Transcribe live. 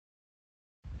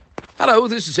Hello,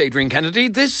 this is Adrian Kennedy.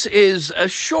 This is a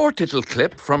short little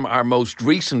clip from our most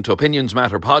recent Opinions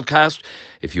Matter podcast.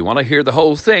 If you want to hear the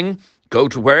whole thing, go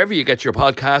to wherever you get your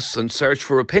podcasts and search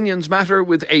for Opinions Matter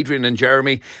with Adrian and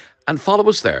Jeremy and follow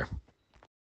us there.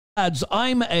 Lads,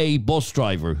 I'm a bus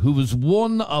driver who was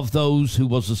one of those who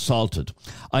was assaulted.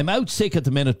 I'm out sick at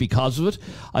the minute because of it.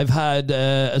 I've had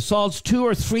assaults 2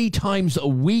 or 3 times a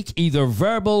week, either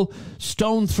verbal,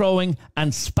 stone throwing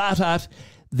and spat at.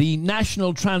 The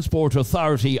National Transport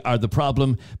Authority are the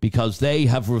problem because they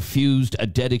have refused a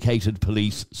dedicated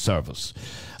police service.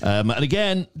 And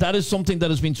again, that is something that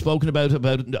has been spoken about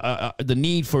the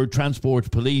need for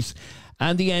transport police.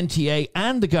 And the NTA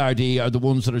and the Gardaí are the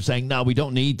ones that are saying, no, we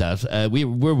don't need that.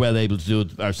 We're well able to do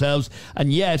it ourselves.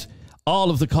 And yet, all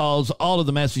of the calls, all of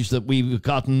the messages that we've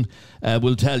gotten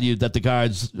will tell you that the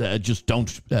guards just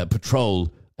don't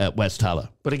patrol West Tallaght.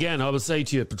 But again, I will say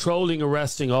to you, patrolling,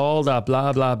 arresting, all that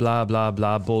blah, blah, blah, blah,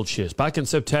 blah bullshit. Back in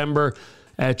September,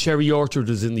 Cherry Orchard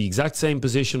was in the exact same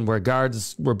position where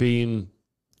guards were being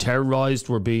terrorised,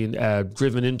 were being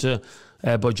driven into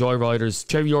by joyriders.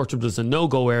 Cherry Orchard was a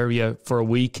no-go area for a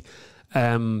week.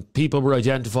 People were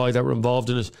identified that were involved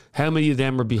in it. How many of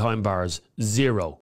them were behind bars? 0.